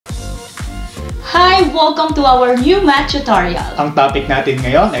Hi! Welcome to our new math tutorial. Ang topic natin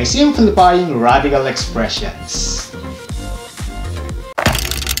ngayon ay simplifying radical expressions.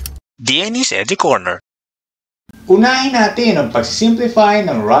 DN's Edu Corner. Unahin natin ang pagsisimplify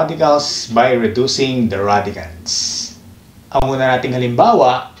ng radicals by reducing the radicands. Ang una nating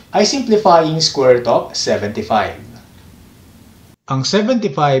halimbawa ay simplifying square root of 75. Ang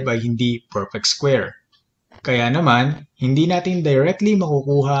 75 ay hindi perfect square. Kaya naman, hindi natin directly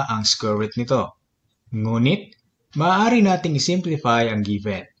makukuha ang square root nito. Ngunit, maaari nating isimplify ang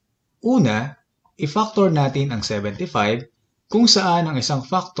given. Una, i-factor natin ang 75 kung saan ang isang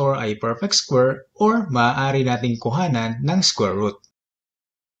factor ay perfect square or maaari nating kuhanan ng square root.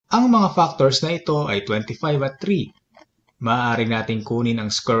 Ang mga factors na ito ay 25 at 3. Maaari nating kunin ang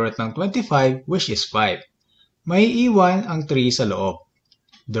square root ng 25 which is 5. May iwan ang 3 sa loob.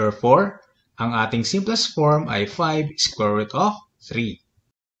 Therefore, ang ating simplest form ay 5 square root of 3.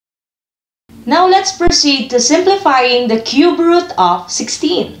 Now let's proceed to simplifying the cube root of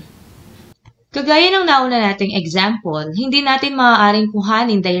 16. Kagaya ng nauna nating example, hindi natin maaaring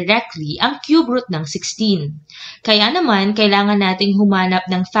kuhanin directly ang cube root ng 16. Kaya naman, kailangan nating humanap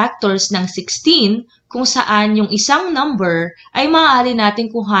ng factors ng 16 kung saan yung isang number ay maaari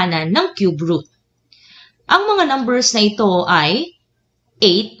nating kuhanan ng cube root. Ang mga numbers na ito ay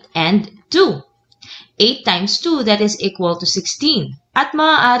 8 and 2. 8 times 2, that is equal to 16. At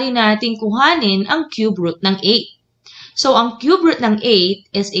maaari nating kuhanin ang cube root ng 8. So, ang cube root ng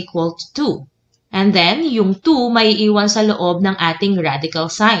 8 is equal to 2. And then, yung 2 may iwan sa loob ng ating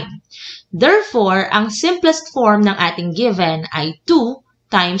radical sign. Therefore, ang simplest form ng ating given ay 2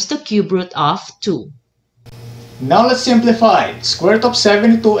 times the cube root of 2. Now let's simplify. Square root of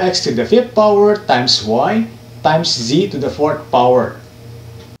 72x to the 5th power times y times z to the 4th power.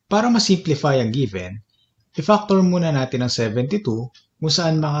 Para masimplify ang given, i-factor muna natin ang 72 kung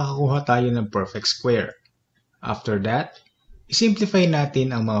saan makakakuha tayo ng perfect square. After that, i-simplify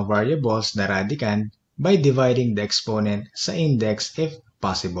natin ang mga variables na radicand by dividing the exponent sa index if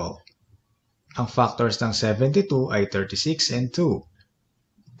possible. Ang factors ng 72 ay 36 and 2.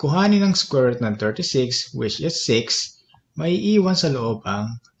 Kuhanin ang square root ng 36 which is 6, may iwan sa loob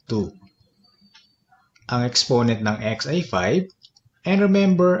ang 2. Ang exponent ng x ay 5. And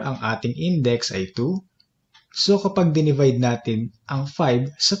remember, ang ating index ay 2. So kapag dinivide natin ang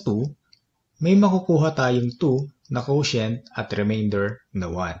 5 sa 2, may makukuha tayong 2 na quotient at remainder na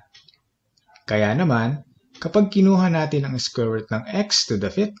 1. Kaya naman, kapag kinuha natin ang square root ng x to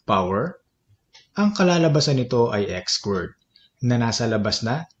the 5th power, ang kalalabasan nito ay x squared na nasa labas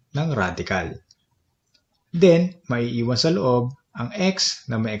na ng radical. Then, maiiwan sa loob ang x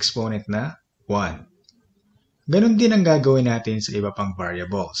na may exponent na 1. Ganon din ang gagawin natin sa iba pang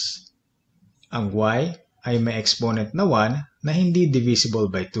variables. Ang y ay may exponent na 1 na hindi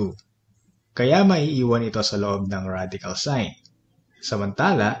divisible by 2. Kaya maiiwan ito sa loob ng radical sign.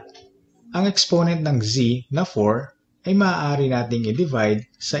 Samantala, ang exponent ng z na 4 ay maaari nating i-divide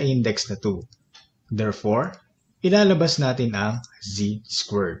sa index na 2. Therefore, ilalabas natin ang z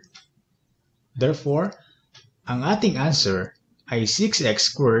squared. Therefore, ang ating answer ay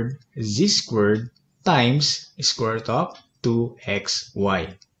 6x squared z squared times square root of 2xy.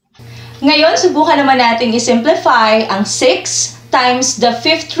 Ngayon, subukan naman natin i-simplify ang 6 times the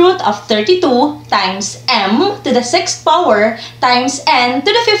 5th root of 32 times m to the 6th power times n to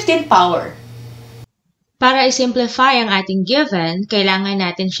the 15th power. Para i-simplify ang ating given, kailangan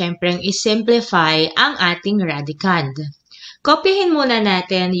natin syempreng i-simplify ang ating radicand. Kopyahin muna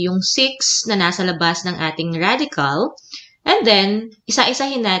natin yung 6 na nasa labas ng ating radical, and then,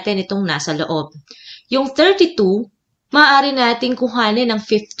 isa-isahin natin itong nasa loob. Yung 32, maaari nating kuhanin ang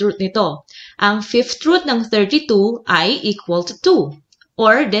 5th root nito. Ang 5th root ng 32 ay equal to 2.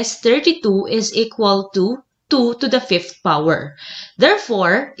 Or this 32 is equal to 2 to the 5th power.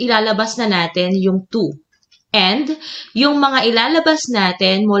 Therefore, ilalabas na natin yung 2. And yung mga ilalabas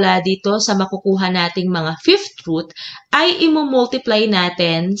natin mula dito sa makukuha nating mga 5th root ay imumultiply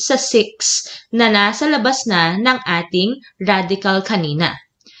natin sa 6 na nasa labas na ng ating radical kanina.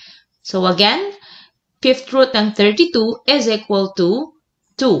 So again, 5th root ng 32 is equal to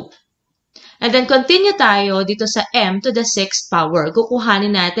 2. And then continue tayo dito sa m to the 6th power.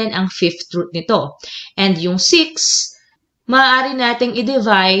 Kukuhanin natin ang 5th root nito. And yung 6, maaari nating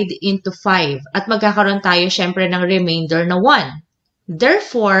i-divide into 5. At magkakaroon tayo syempre ng remainder na 1.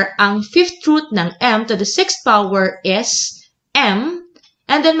 Therefore, ang 5th root ng m to the 6th power is m.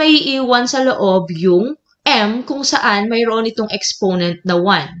 And then may iiwan sa loob yung m kung saan mayroon itong exponent na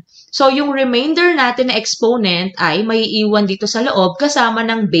 1. So, yung remainder natin na exponent ay maiiwan dito sa loob kasama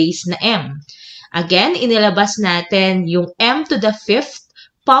ng base na m. Again, inilabas natin yung m to the 5th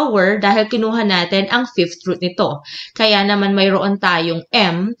power dahil kinuha natin ang fifth root nito. Kaya naman mayroon tayong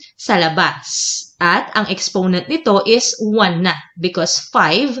m sa labas. At ang exponent nito is 1 na because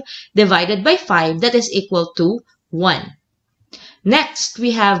 5 divided by 5, that is equal to 1. Next,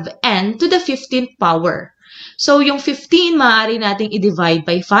 we have n to the 15th power. So, yung 15, maaari nating i-divide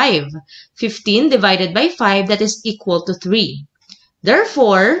by 5. 15 divided by 5, that is equal to 3.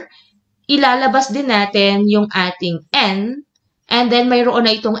 Therefore, ilalabas din natin yung ating n, and then mayroon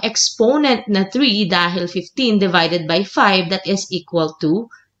na itong exponent na 3 dahil 15 divided by 5, that is equal to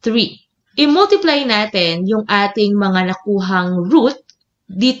 3. I-multiply natin yung ating mga nakuhang root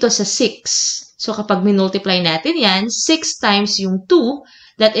dito sa 6. So, kapag minultiply natin yan, 6 times yung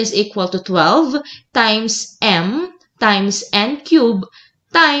 2, that is equal to 12, times m, times n cube,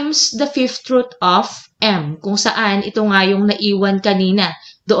 times the fifth root of m. Kung saan, ito nga yung naiwan kanina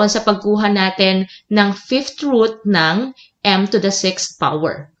doon sa pagkuha natin ng fifth root ng m to the 6th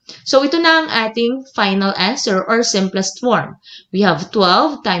power. So, ito na ang ating final answer or simplest form. We have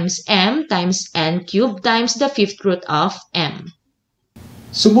 12 times m times n cubed times the fifth root of m.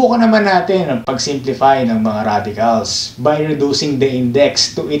 Subukan naman natin ang pag-simplify ng mga radicals by reducing the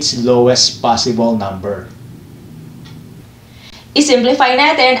index to its lowest possible number. I-simplify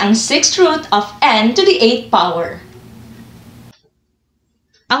natin ang 6th root of n to the 8th power.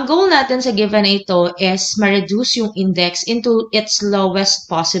 Ang goal natin sa given na ito is ma-reduce yung index into its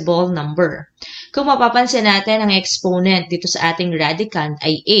lowest possible number. Kung mapapansin natin, ang exponent dito sa ating radicand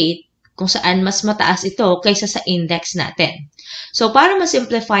ay 8, kung saan mas mataas ito kaysa sa index natin. So, para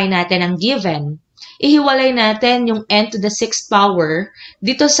ma-simplify natin ang given, ihiwalay natin yung n to the 6th power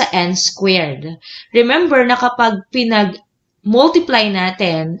dito sa n squared. Remember na kapag pinag-multiply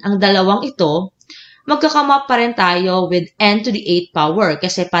natin ang dalawang ito, magkakamap pa rin tayo with n to the 8th power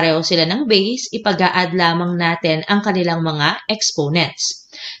kasi pareho sila ng base, ipag-a-add lamang natin ang kanilang mga exponents.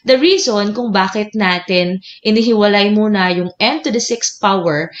 The reason kung bakit natin inihiwalay muna yung n to the 6th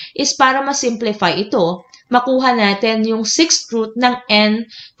power is para ma-simplify ito, makuha natin yung 6th root ng n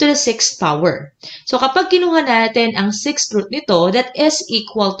to the 6th power. So kapag kinuha natin ang 6th root nito, that is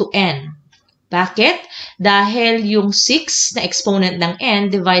equal to n. Bakit? Dahil yung 6 na exponent ng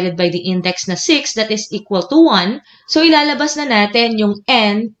n divided by the index na 6, that is equal to 1. So, ilalabas na natin yung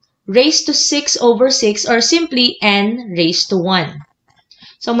n raised to 6 over 6 or simply n raised to 1.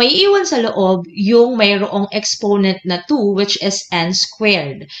 So, may iwan sa loob yung mayroong exponent na 2 which is n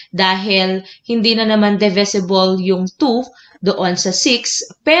squared. Dahil hindi na naman divisible yung 2 doon sa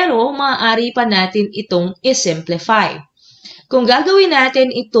 6, pero maaari pa natin itong i-simplify. Kung gagawin natin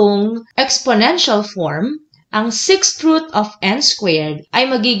itong exponential form, ang 6th root of n squared ay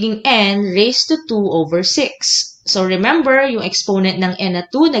magiging n raised to 2 over 6. So remember, yung exponent ng n na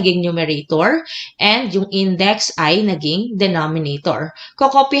 2 naging numerator and yung index ay naging denominator.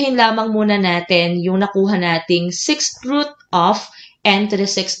 Kokopyahin lamang muna natin yung nakuha nating 6th root of n to the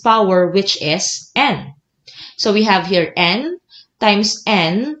 6th power which is n. So we have here n times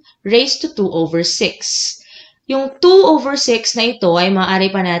n raised to 2 over 6. Yung 2 over 6 na ito ay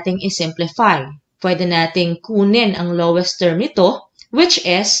maaari pa nating i-simplify. Pwede nating kunin ang lowest term nito, which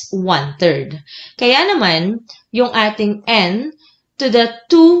is 1/3. Kaya naman, yung ating n to the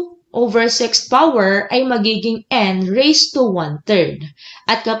 2 over 6 power ay magiging n raised to 1/3.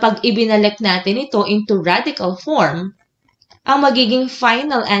 At kapag ibinalik natin ito into radical form, ang magiging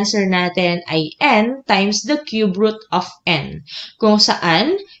final answer natin ay n times the cube root of n, kung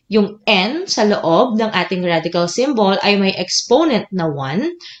saan yung n sa loob ng ating radical symbol ay may exponent na 1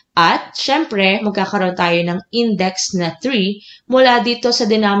 at syempre magkakaroon tayo ng index na 3 mula dito sa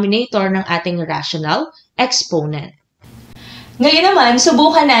denominator ng ating rational exponent. Ngayon naman,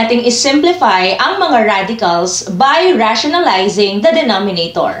 subukan nating isimplify ang mga radicals by rationalizing the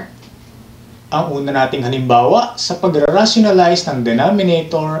denominator. Ang una nating halimbawa sa pag-rationalize ng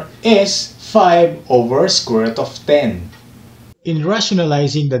denominator is 5 over square root of 10. In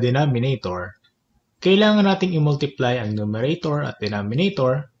rationalizing the denominator, kailangan nating i-multiply ang numerator at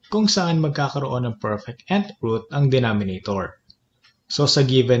denominator kung saan magkakaroon ng perfect nth root ang denominator. So sa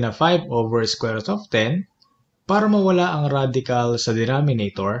given na 5 over square root of 10, para mawala ang radical sa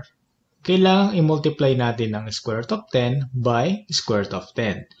denominator, kailangang i-multiply natin ang square root of 10 by square root of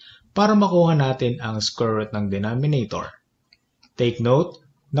 10 para makuha natin ang square root ng denominator. Take note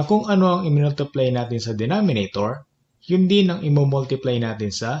na kung ano ang i-multiply natin sa denominator, yun din ang i-multiply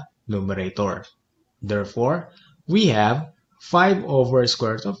natin sa numerator. Therefore, we have 5 over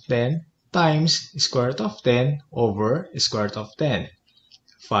square root of 10 times square root of 10 over square root of 10.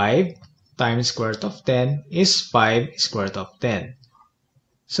 5 times square root of 10 is 5 square root of 10.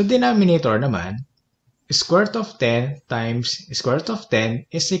 Sa denominator naman, Square root of 10 times square root of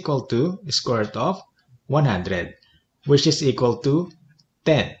 10 is equal to square root of 100, which is equal to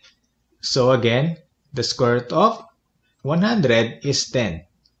 10. So again, the square root of 100 is 10.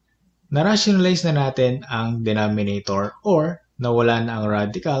 Na-rationalize na natin ang denominator or nawala na ang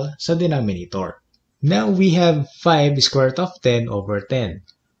radical sa denominator. Now we have 5 square root of 10 over 10.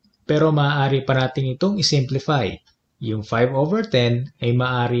 Pero maaari pa natin itong isimplify. Yung 5 over 10 ay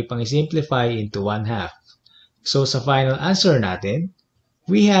maaari pang isimplify into 1/2. So sa final answer natin,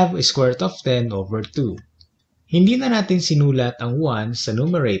 we have square root of 10 over 2. Hindi na natin sinulat ang 1 sa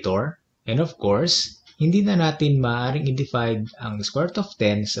numerator, and of course, hindi na natin maaaring i-divide ang square root of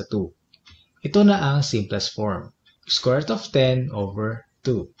 10 sa 2. Ito na ang simplest form, square root of 10 over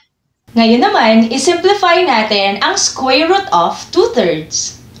 2. Ngayon naman, isimplify natin ang square root of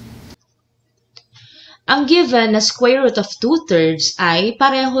 2/3. Ang given na square root of 2/3 ay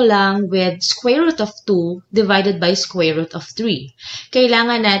pareho lang with square root of 2 divided by square root of 3.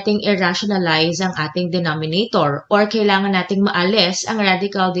 Kailangan nating i-rationalize ang ating denominator or kailangan nating maalis ang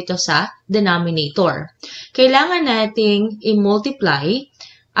radical dito sa denominator. Kailangan nating i-multiply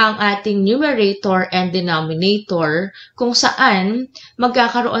ang ating numerator and denominator kung saan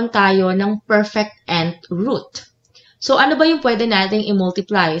magkakaroon tayo ng perfect nth root. So, ano ba yung pwede nating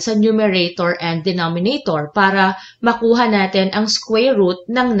i-multiply sa numerator and denominator para makuha natin ang square root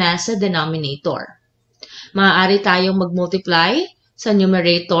ng nasa denominator? Maaari tayong mag-multiply sa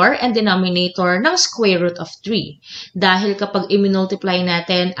numerator and denominator ng square root of 3. Dahil kapag i-multiply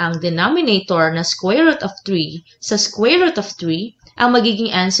natin ang denominator na square root of 3 sa square root of 3, ang magiging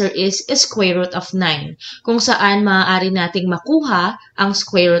answer is square root of 9, kung saan maaari nating makuha ang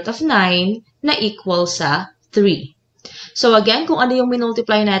square root of 9 na equal sa 3. So again, kung ano yung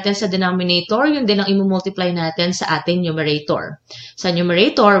minultiply natin sa denominator, yun din ang imumultiply natin sa ating numerator. Sa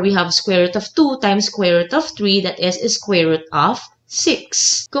numerator, we have square root of 2 times square root of 3, that is square root of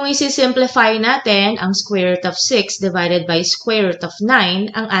 6. Kung isi-simplify natin ang square root of 6 divided by square root of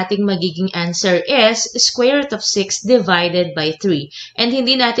 9, ang ating magiging answer is square root of 6 divided by 3. And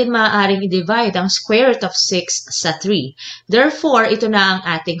hindi natin maaaring i-divide ang square root of 6 sa 3. Therefore, ito na ang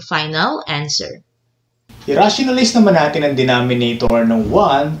ating final answer. I-rationalize naman natin ang denominator ng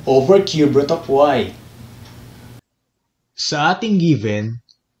 1 over cube root of y. Sa ating given,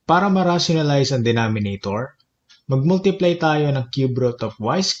 para ma-rationalize ang denominator, mag-multiply tayo ng cube root of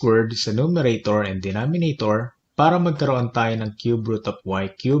y squared sa numerator and denominator para magkaroon tayo ng cube root of y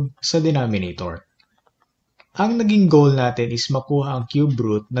cubed sa denominator. Ang naging goal natin is makuha ang cube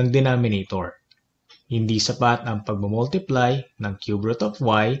root ng denominator. Hindi sapat ang pag-multiply ng cube root of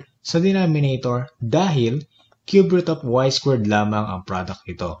y sa denominator dahil cube root of y squared lamang ang product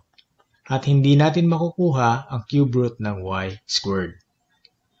nito. At hindi natin makukuha ang cube root ng y squared.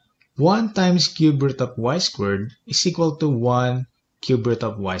 1 times cube root of y squared is equal to 1 cube root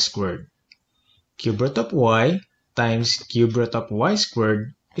of y squared. Cube root of y times cube root of y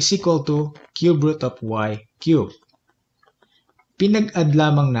squared is equal to cube root of y cubed. Pinag-add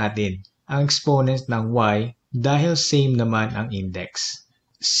lamang natin ang exponents ng y dahil same naman ang index.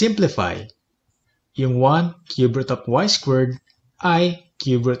 Simplify. Yung 1 cube root of y squared ay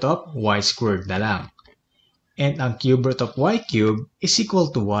cube root of y squared na lang. And ang cube root of y cubed is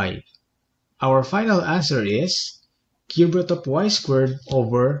equal to y. Our final answer is cube root of y squared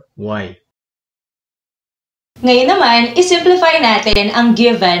over y. Ngayon naman, isimplify natin ang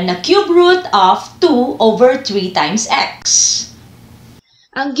given na cube root of 2 over 3 times x.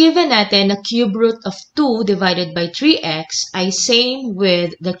 Ang given natin na cube root of 2 divided by 3x ay same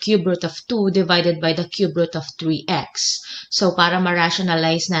with the cube root of 2 divided by the cube root of 3x. So, para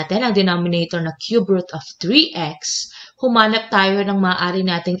ma-rationalize natin ang denominator na cube root of 3x, humanap tayo ng maaari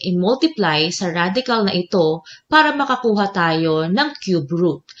nating i-multiply sa radical na ito para makakuha tayo ng cube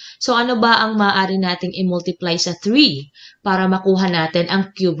root. So, ano ba ang maaari nating i-multiply sa 3 para makuha natin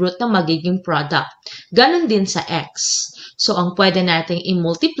ang cube root na magiging product? Ganon din sa x. So, ang pwede nating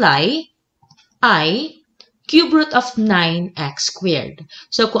i-multiply ay cube root of 9x squared.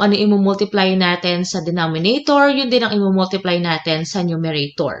 So, kung ano i-multiply natin sa denominator, yun din ang i-multiply natin sa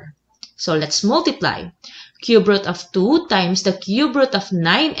numerator. So, let's multiply. Cube root of 2 times the cube root of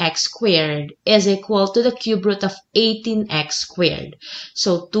 9x squared is equal to the cube root of 18x squared.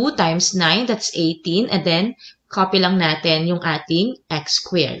 So, 2 times 9, that's 18. And then, copy lang natin yung ating x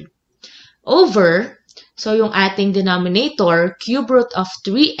squared. Over, so yung ating denominator, cube root of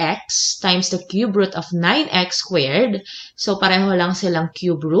 3x times the cube root of 9x squared. So, pareho lang silang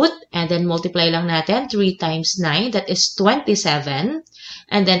cube root. And then, multiply lang natin. 3 times 9, that is 27.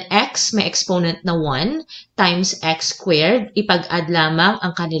 And then, x, may exponent na 1, times x squared. Ipag-add lamang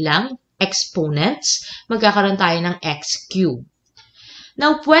ang kanilang exponents, magkakaroon tayo ng x cube.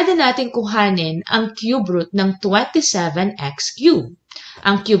 Now, pwede natin kuhanin ang cube root ng 27x cube.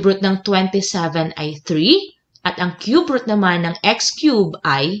 Ang cube root ng 27 ay 3 at ang cube root naman ng x cube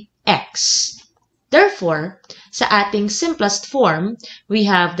ay x. Therefore, sa ating simplest form, we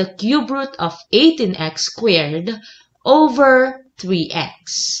have the cube root of 18x squared over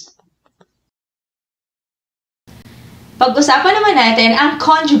 3x. Pag-usapan naman natin ang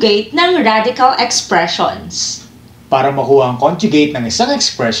conjugate ng radical expressions. Para makuha ang conjugate ng isang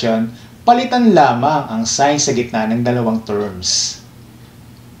expression, palitan lamang ang sign sa gitna ng dalawang terms.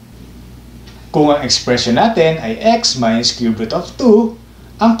 Kung ang expression natin ay x minus cube root of 2,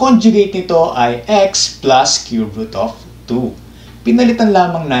 ang conjugate nito ay x plus cube root of 2. Pinalitan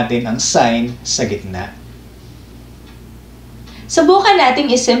lamang natin ang sign sa gitna. Subukan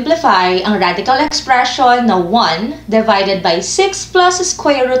nating i-simplify ang radical expression na 1 divided by 6 plus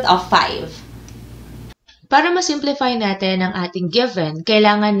square root of 5. Para masimplify natin ang ating given,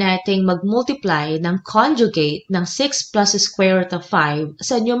 kailangan nating mag-multiply ng conjugate ng 6 plus square root of 5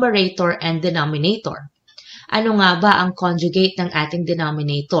 sa numerator and denominator. Ano nga ba ang conjugate ng ating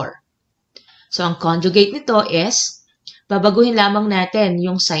denominator? So, ang conjugate nito is, babaguhin lamang natin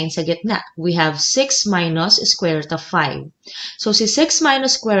yung sign sa gitna. We have 6 minus square root of 5. So, si 6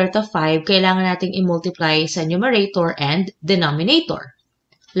 minus square root of 5, kailangan nating i-multiply sa numerator and denominator.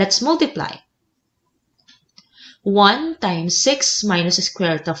 Let's multiply. 1 times 6 minus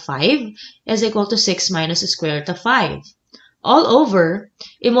square root of 5 is equal to 6 minus square root of 5. All over,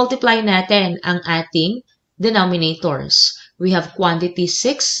 i-multiply natin ang ating denominators. We have quantity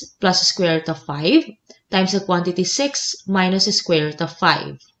 6 plus square root of 5 times the quantity 6 minus square root of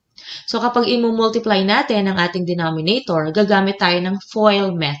 5. So kapag i-multiply natin ang ating denominator, gagamit tayo ng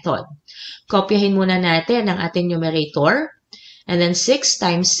FOIL method. Kopyahin muna natin ang ating numerator. And then 6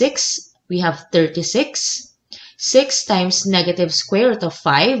 times 6, we have 36. 6 times negative square root of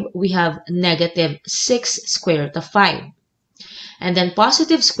 5, we have negative 6 square root of 5. And then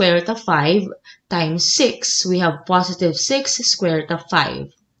positive square root of 5 times 6, we have positive 6 square root of 5.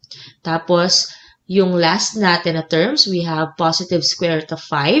 Tapos, yung last natin na terms, we have positive square root of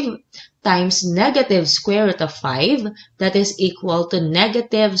 5 times negative square root of 5, that is equal to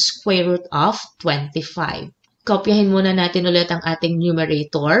negative square root of 25. Kopyahin muna natin ulit ang ating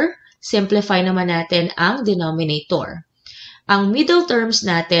numerator. Simplify naman natin ang denominator. Ang middle terms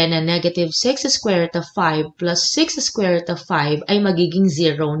natin na negative 6 square root of 5 plus 6 square root of 5 ay magiging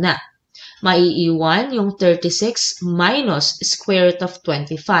 0 na. Maiiwan yung 36 minus square root of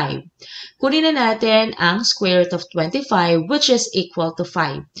 25. Kunin na natin ang square root of 25 which is equal to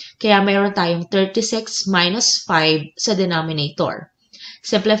 5. Kaya mayroon tayong 36 minus 5 sa denominator.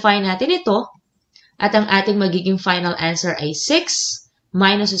 Simplify natin ito at ang ating magiging final answer ay 6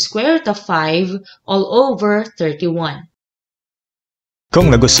 minus square root of 5 all over 31. Kung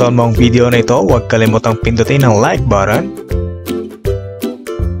nagustuhan mo ang video na ito, huwag kalimutang pindutin ang like button,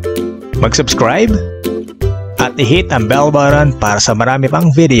 mag-subscribe, at i-hit ang bell button para sa marami pang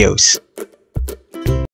videos.